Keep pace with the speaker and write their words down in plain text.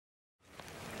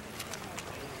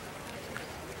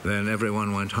Then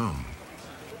everyone went home.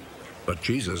 But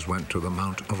Jesus went to the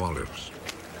Mount of Olives.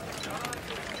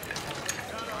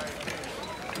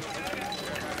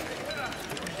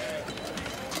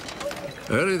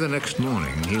 Early the next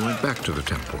morning, he went back to the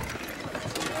temple.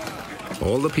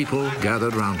 All the people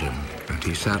gathered round him, and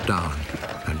he sat down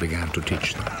and began to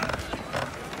teach them.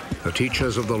 The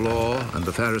teachers of the law and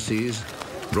the Pharisees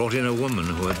brought in a woman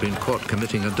who had been caught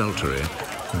committing adultery,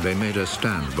 and they made her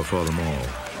stand before them all.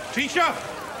 Teacher!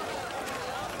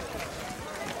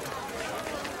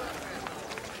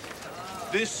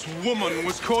 This woman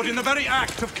was caught in the very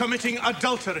act of committing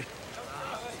adultery.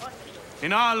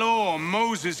 In our law,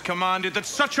 Moses commanded that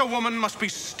such a woman must be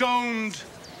stoned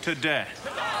to death.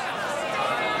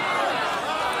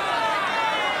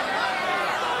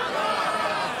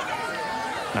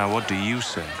 Now, what do you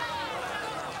say?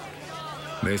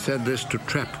 They said this to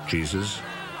trap Jesus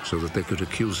so that they could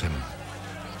accuse him.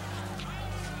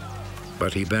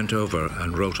 But he bent over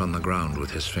and wrote on the ground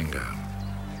with his finger.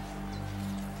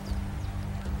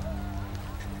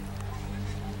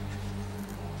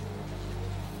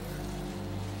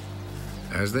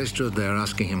 As they stood there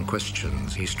asking him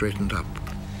questions, he straightened up.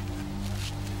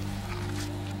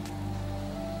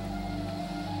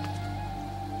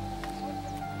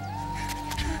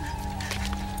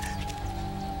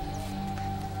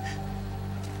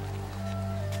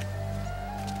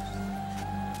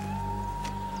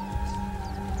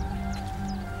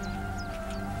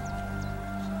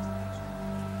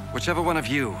 Whichever one of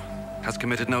you has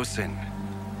committed no sin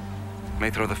may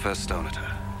throw the first stone at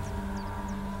her.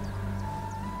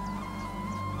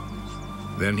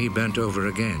 Then he bent over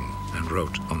again and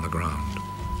wrote on the ground.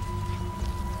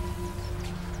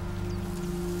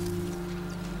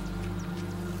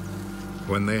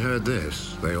 When they heard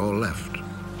this, they all left,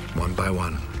 one by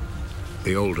one,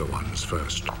 the older ones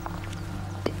first.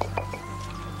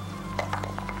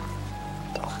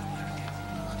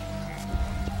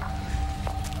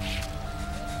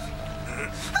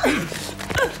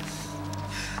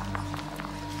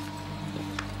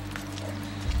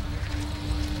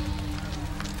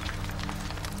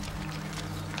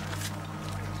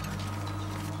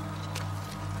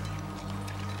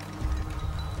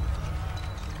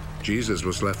 Jesus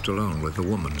was left alone with the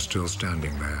woman still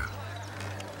standing there.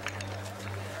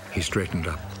 He straightened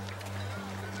up.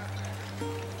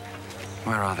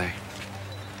 Where are they?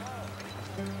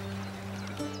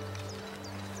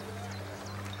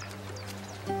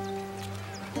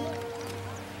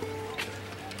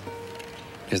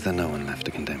 Is there no one left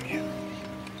to condemn you?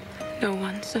 No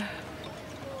one, sir.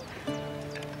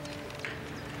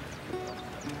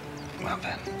 Well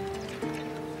then,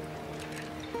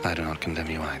 I do not condemn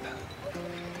you either.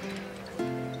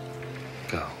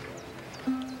 Go.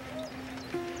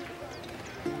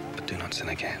 But do not sin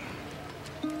again.